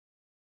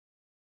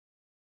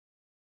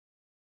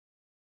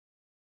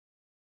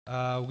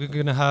We're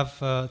going to have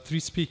three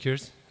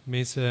speakers,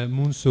 Ms.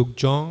 MoonSook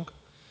Jeong,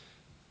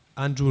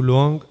 Andrew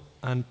Long,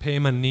 and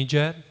Payman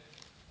Nijat.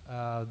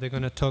 They're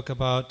going to talk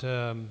about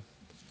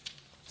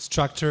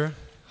structure,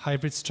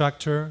 hybrid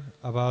structure,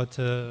 about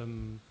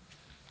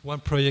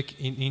one project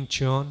in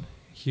Incheon,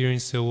 here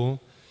in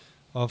Seoul,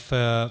 of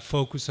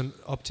focus on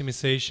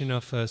optimization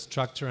of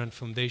structure and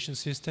foundation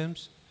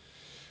systems.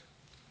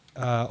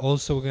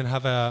 Also, we're going to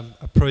have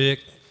a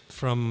project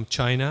from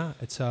China.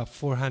 It's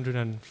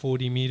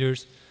 440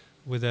 meters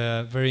with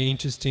very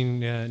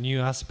interesting new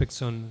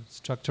aspects on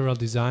structural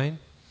design.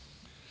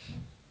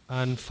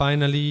 And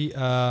finally,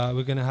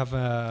 we're going to have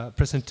a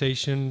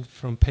presentation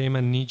from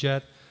Payman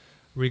Nijat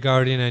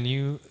regarding a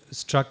new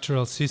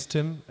structural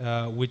system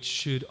which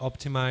should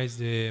optimize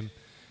the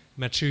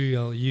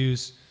material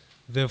use,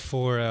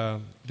 therefore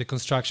the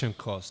construction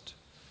cost.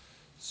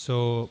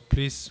 So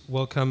please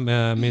welcome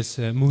Ms.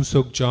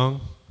 MoonSook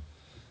Jeong,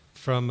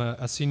 from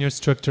a senior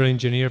structural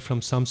engineer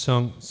from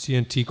Samsung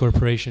C&T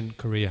Corporation,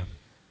 Korea.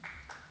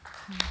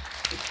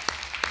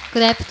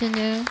 Good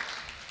afternoon.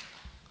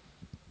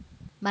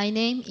 My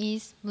name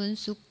is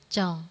MoonSook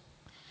Jeong,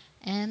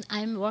 and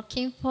I'm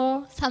working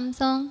for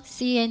Samsung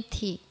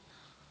C&T.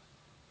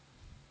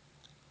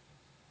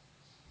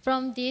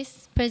 From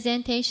this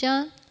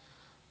presentation,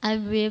 I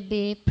will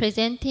be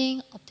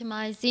presenting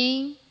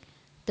optimizing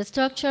the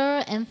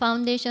structure and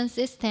foundation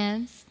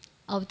systems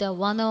of the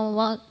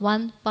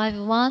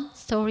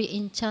 151-story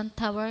Incheon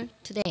Tower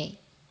today.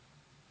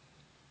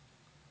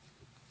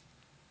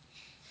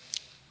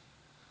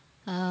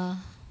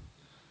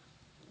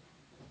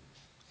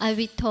 I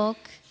will talk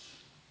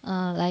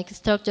like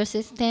structure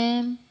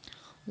system,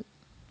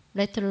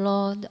 lateral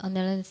load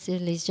analysis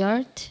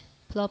result,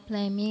 floor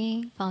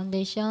planning,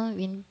 foundation,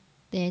 with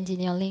the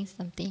engineering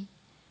something.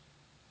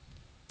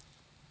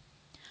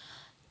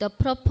 The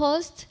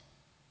proposed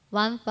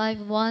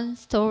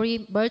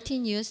 151-story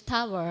multi-use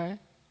tower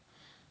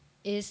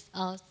is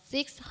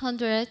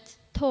 600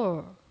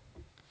 tall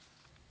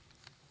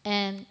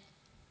and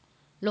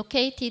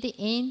located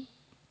in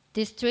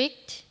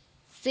District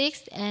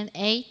 6 and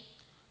 8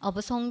 of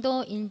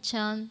Songdo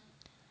Incheon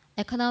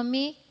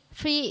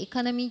Free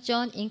Economic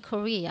Zone in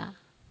Korea.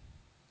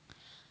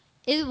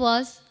 It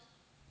was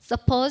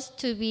supposed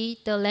to be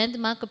the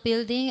landmark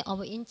building of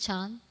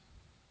Incheon,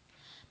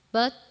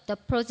 but the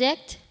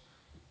project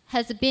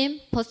has been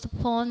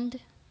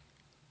postponed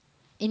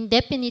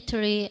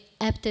indefinitely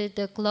after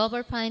the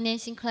global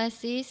financing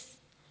crisis,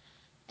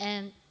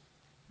 and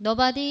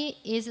nobody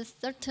is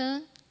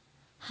certain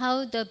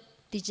how the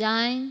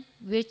design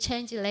will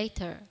change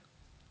later.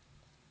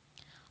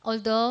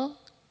 Although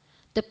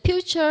the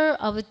future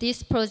of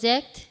this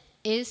project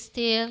is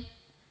still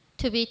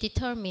to be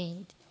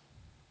determined,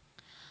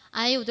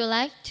 I would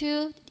like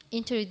to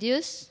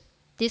introduce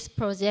this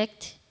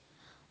project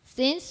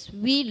since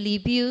we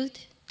reviewed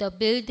the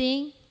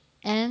building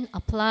and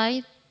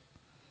applied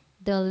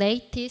the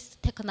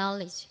latest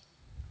technology.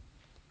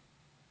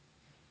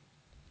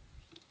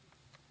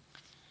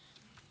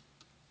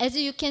 As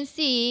you can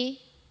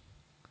see,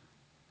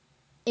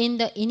 in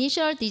the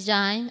initial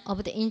design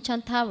of the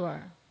Incheon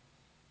Tower,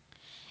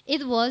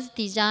 it was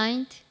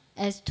designed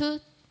as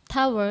two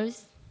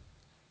towers,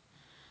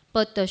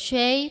 but the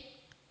shape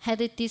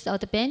had a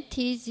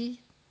disadvantage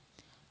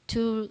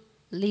to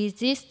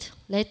resist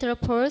lateral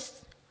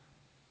force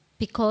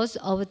because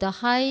of the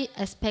high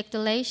aspect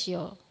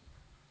ratio.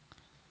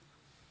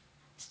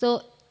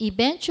 So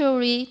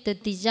eventually, the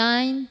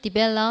design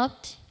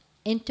developed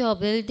into a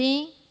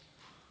building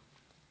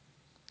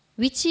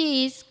which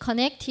is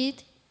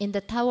connected in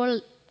the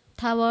tower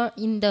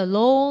in the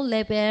low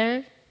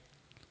level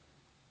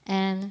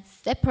and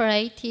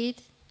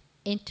separated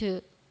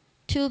into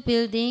two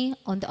buildings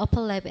on the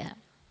upper level.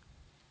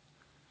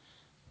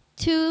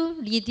 To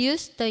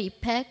reduce the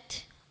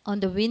effect on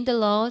the wind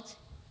load,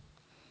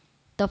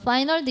 the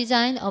final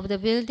design of the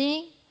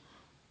building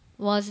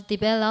was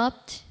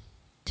developed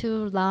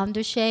to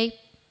round-shaped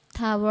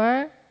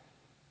tower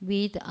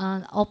with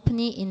an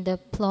opening in the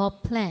floor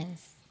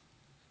plans.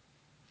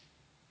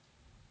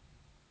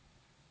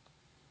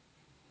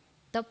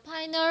 The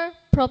final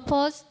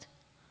proposed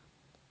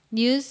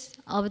use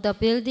of the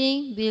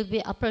building will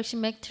be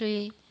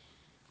approximately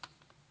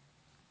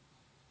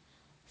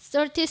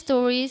 30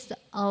 stories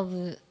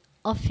of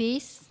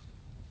office,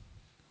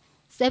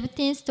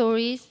 17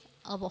 stories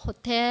of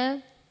hotel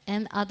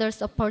and other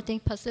supporting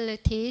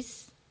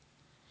facilities,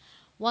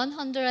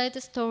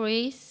 100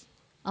 stories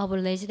of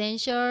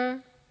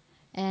residential,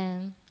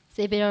 and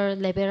several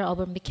levels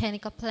of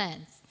mechanical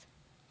plants.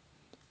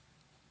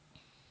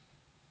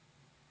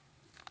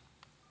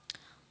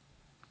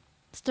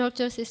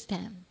 Structure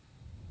system.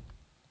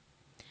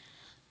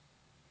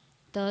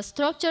 The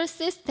structure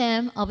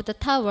system of the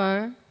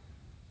tower,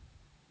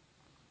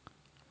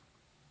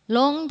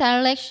 long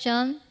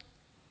direction,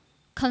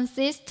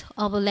 consists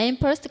of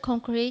reinforced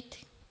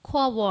concrete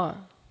core wall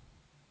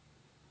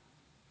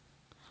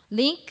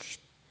linked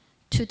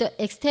to the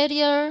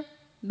exterior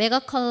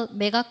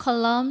mega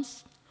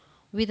columns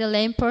with the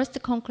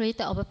reinforced concrete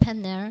of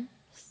panels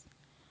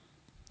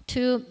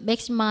to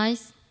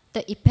maximize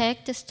the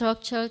effect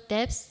structural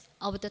depth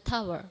of the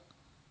tower.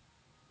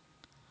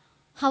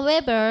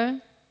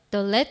 However,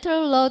 the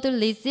lateral load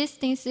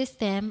resisting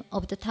system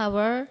of the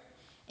tower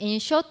in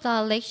short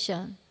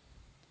direction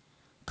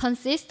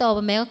consists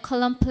of mega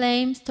column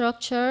frame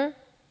structure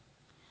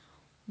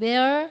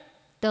where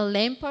the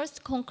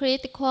reinforced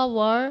concrete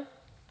core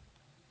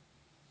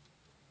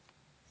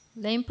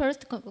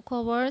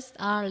walls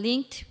are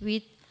linked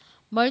with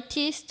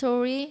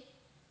multi-story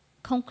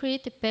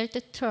concrete belt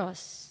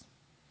truss.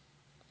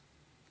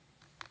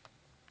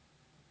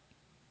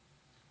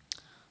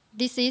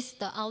 This is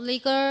the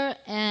outrigger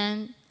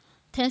and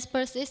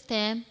transfer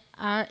system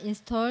are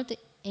installed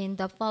in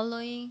the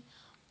following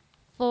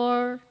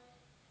 4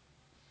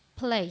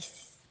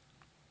 places.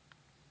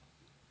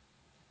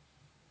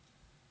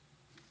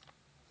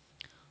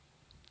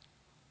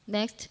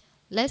 Next,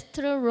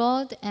 lateral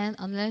load and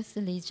analysis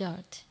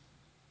result.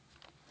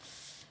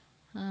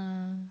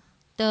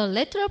 The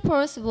lateral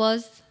force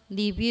was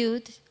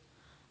reviewed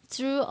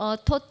through a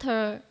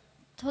total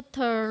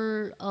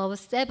of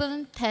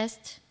 7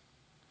 tests,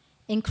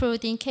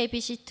 including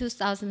KBC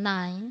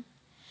 2009,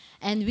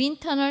 and wind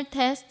tunnel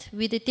test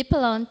with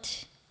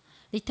different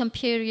return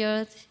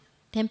period,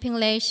 damping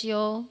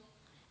ratio,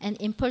 and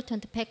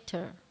important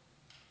factor.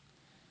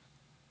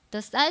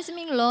 The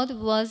seismic load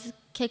was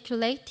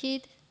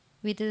calculated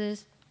with the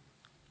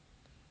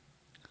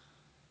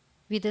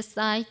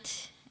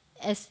site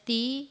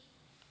SD,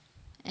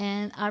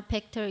 and R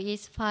factor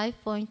is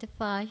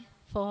 5.5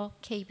 for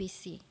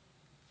KBC.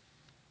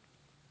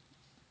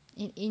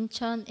 In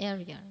Incheon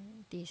area,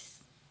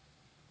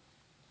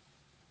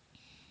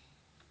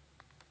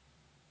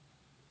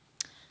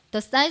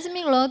 the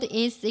seismic load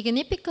is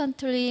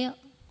significantly,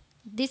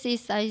 this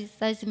is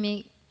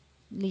seismic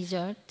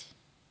result,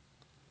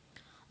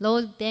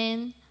 lower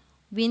than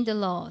wind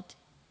load.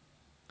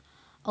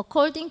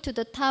 According to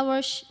the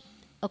tower,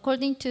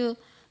 according to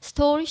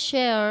story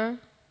share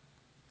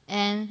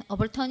and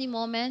overturning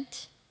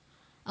moment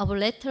of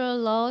lateral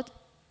load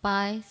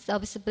by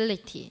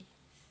subsibility.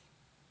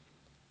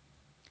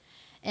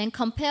 And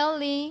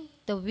comparing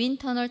the wind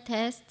tunnel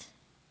test,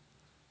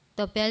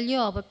 the value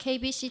of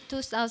KBC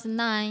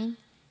 2009,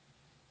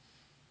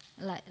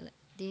 like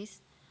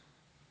this,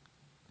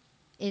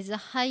 is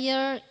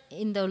higher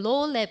in the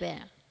low level,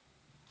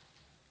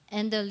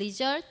 and the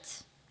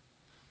result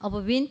of a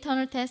wind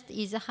tunnel test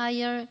is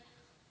higher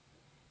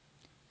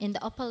in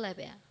the upper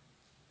level.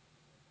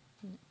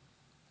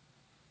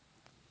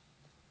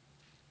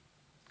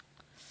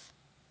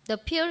 The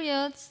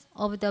periods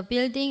of the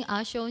building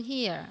are shown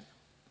here.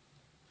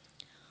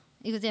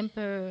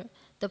 Example,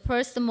 the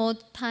first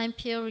mode time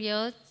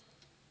period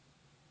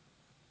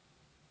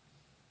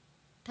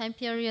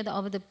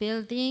of the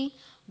building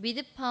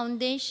with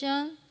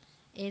foundation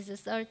is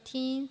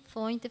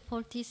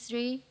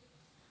 13.43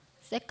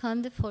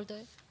 seconds for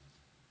the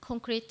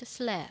concrete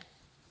slab.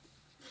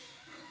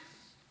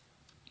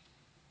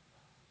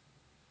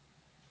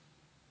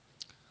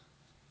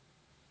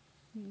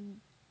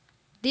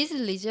 This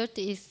result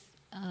is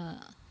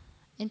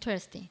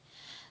interesting.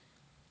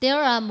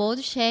 There are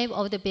mode shape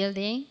of the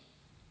building.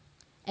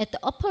 At the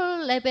upper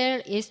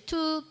level is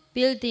 2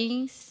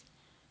 buildings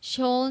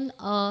shown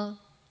a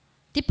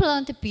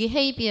different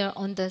behavior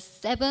on the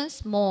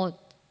 7th mode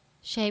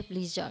shape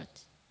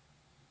result.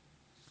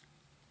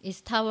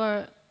 Is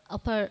tower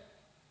upper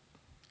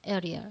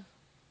area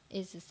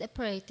is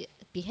separate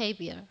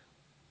behavior.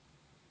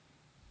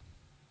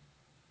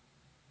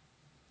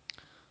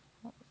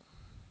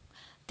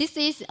 This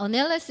is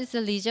analysis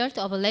result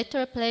of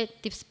lateral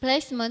plate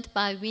displacement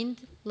by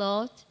wind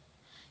load.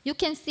 You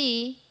can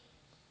see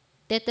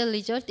that the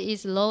result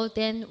is lower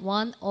than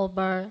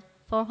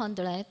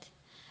 1/400,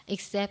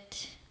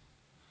 except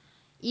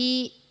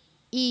E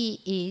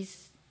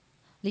is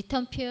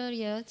return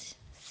period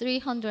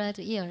 300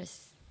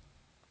 years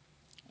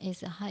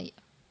is higher.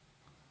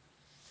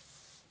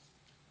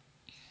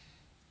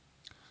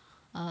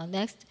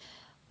 Next,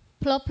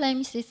 floor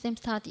plan system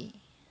study.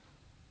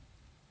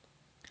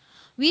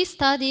 We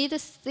studied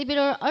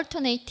several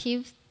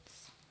alternatives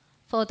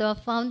for the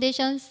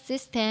foundation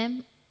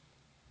system.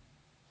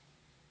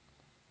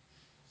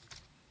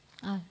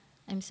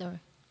 I'm sorry.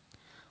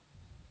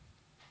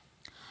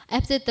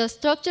 After the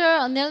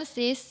structural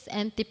analysis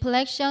and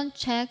deflection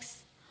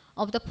checks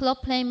of the floor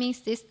planning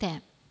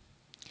system,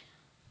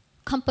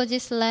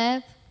 composite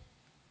slab,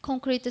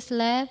 concrete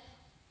slab,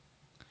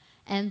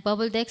 and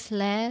bubble deck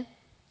slab,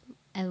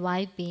 and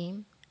wide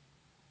beam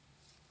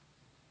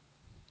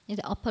in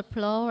the upper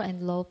floor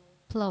and lower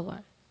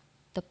floor,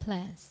 the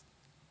plans.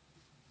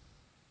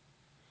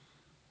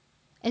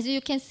 As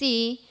you can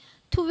see,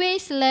 two-way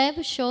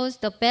slab shows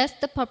the best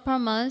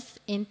performance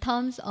in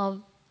terms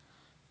of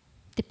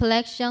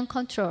deflection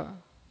control.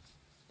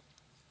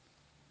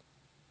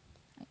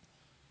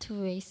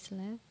 Two-way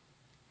slab.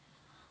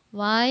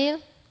 While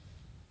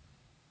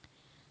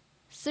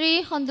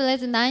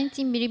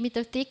 390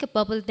 millimeter thick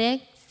bubble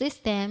deck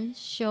system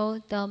show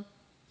the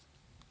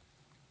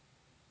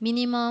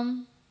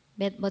minimum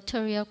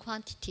material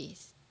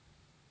quantities.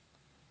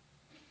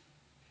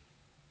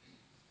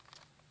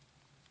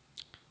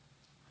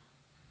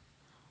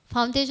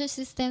 foundation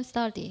system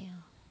study.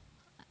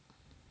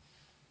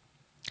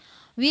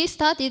 We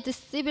studied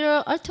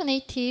several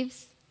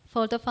alternatives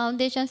for the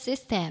foundation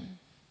system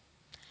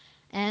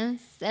and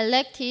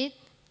selected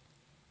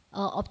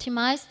an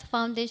optimized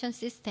foundation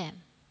system.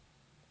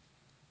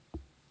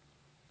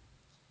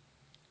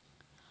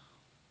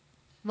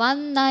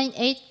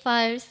 198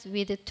 files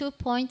with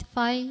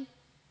 2.5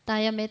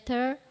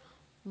 diameter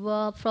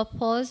were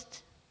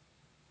proposed,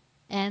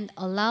 and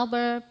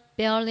allowable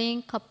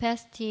bearing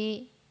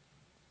capacity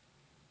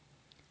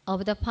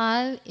of the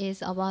pile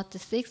is about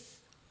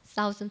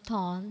 6,000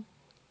 tons.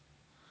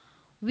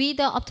 With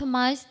the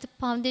optimized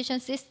foundation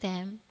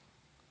system,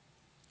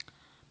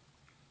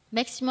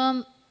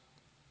 maximum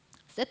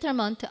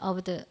settlement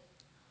of the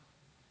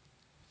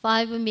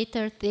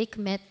 5-meter thick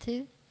mat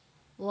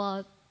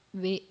was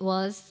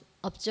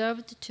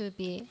observed to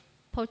be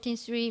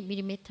 14.3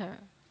 millimeter.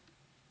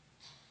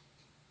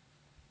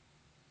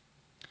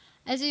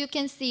 As you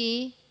can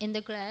see in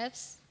the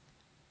graphs,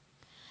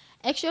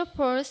 actual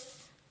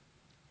force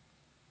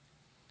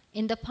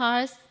in the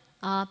piles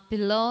are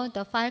below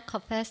the pile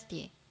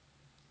capacity.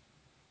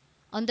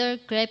 Under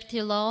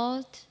gravity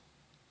load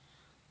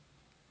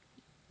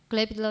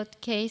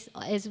case,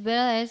 as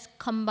well as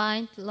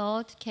combined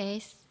load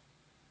case,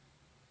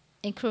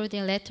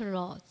 including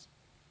lateral loads.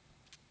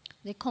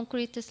 The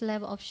concrete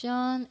slab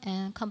option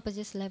and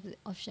composite slab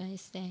option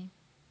is same.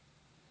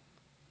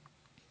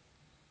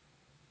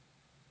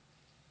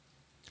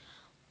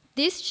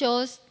 This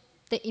shows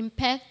the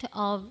impact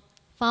of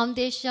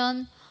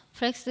foundation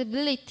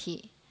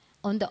flexibility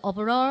on the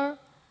overall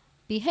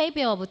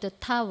behavior of the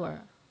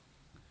tower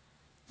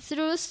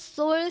through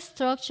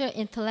soil-structure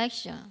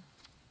interaction.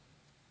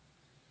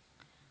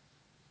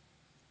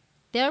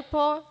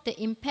 Therefore, the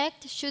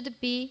impact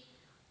should be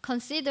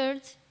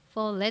considered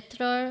for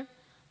lateral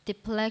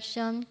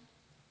deflection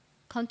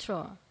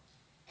control.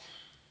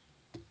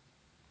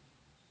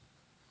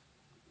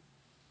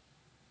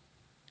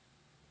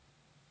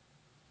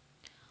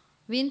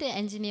 Wind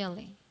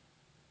engineering.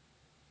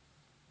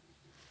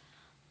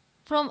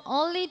 From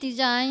early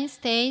design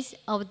stage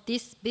of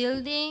this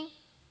building,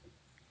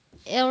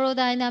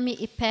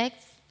 aerodynamic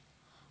effects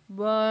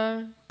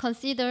were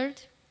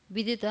considered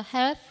with the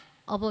help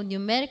of a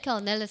numerical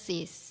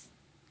analysis.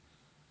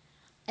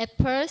 At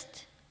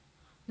first,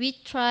 we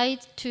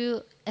tried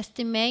to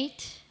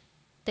estimate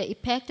the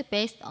effect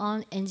based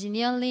on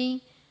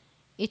engineering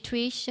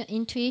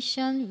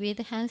intuition with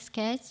hand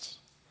sketch.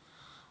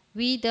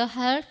 With the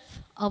help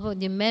of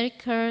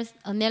numerical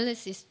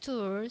analysis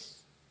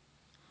tools,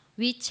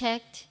 we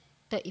checked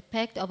the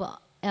effect of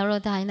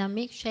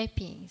aerodynamic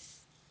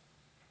shapings.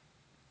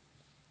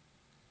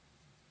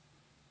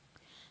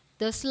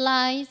 The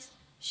slide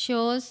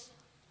shows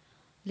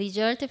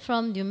results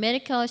from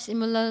numerical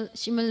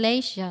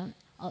simulation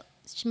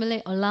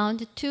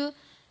around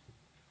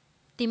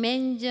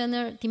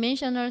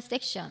two-dimensional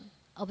section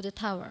of the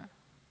tower.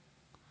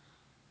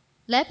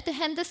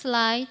 Left-hand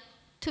slide,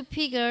 two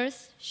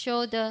figures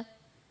show the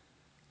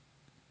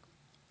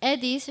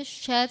eddies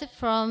shed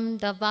from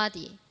the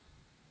body.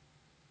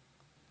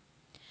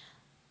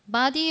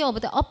 Body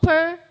of the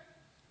upper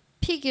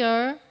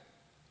figure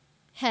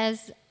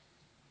has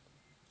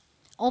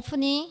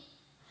opening,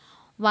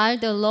 while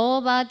the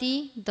lower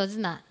body does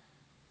not.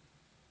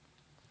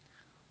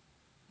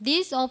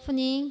 This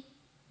opening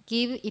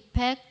gives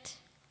effect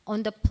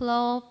on the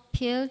flow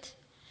field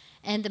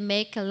and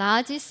make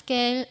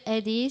large-scale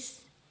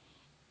eddies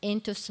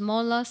into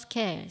smaller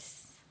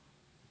scales.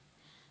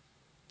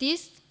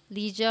 This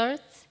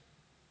results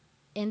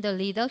in the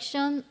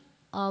reduction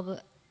of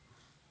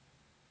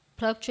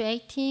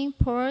fluctuating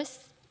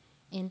force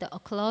in the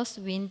across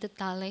wind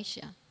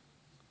direction.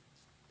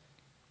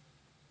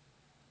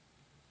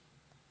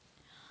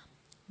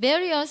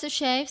 Various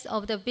shapes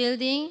of the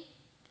building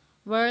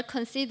were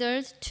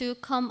considered to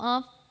come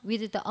up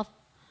with the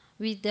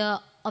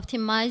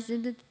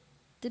optimized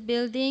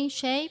building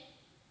shape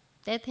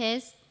that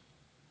has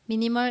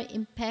minimal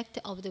impact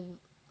of the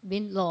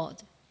wind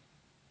load.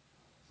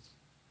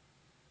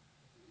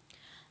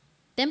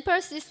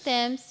 Damper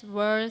systems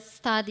were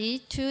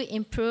studied to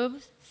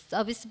improve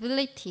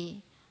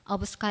serviceability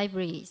of sky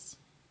bridge.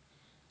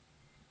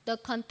 The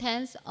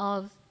contents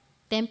of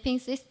damping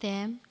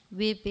system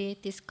will be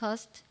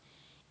discussed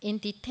in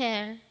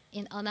detail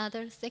in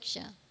another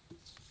section.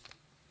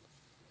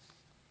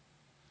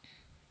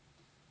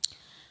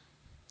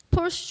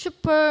 For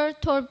super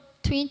tall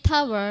twin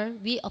tower,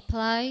 we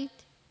applied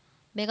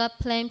mega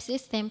frame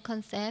system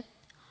concept,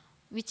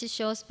 which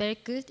shows very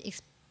good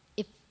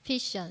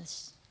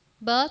efficiency.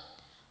 But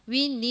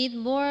we need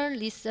more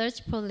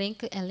research for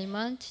link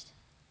elements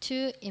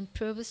to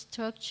improve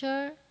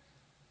structure,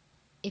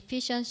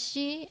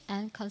 efficiency,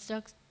 and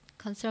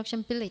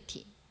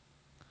constructionability.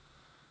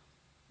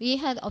 We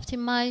had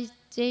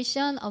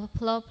optimization of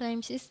floor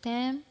frame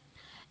system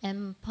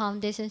and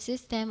foundation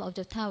system of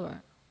the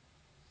tower.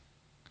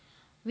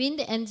 Wind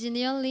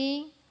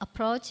engineering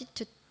approach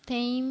to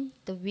tame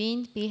the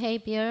wind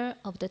behavior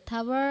of the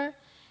tower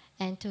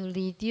and to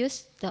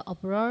reduce the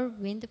overall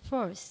wind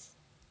force.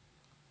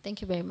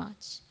 Thank you very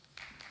much.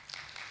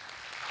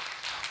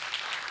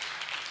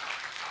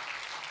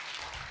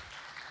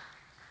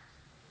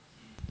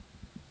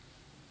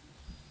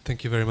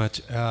 Thank you very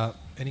much.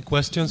 Any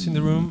questions in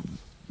the room?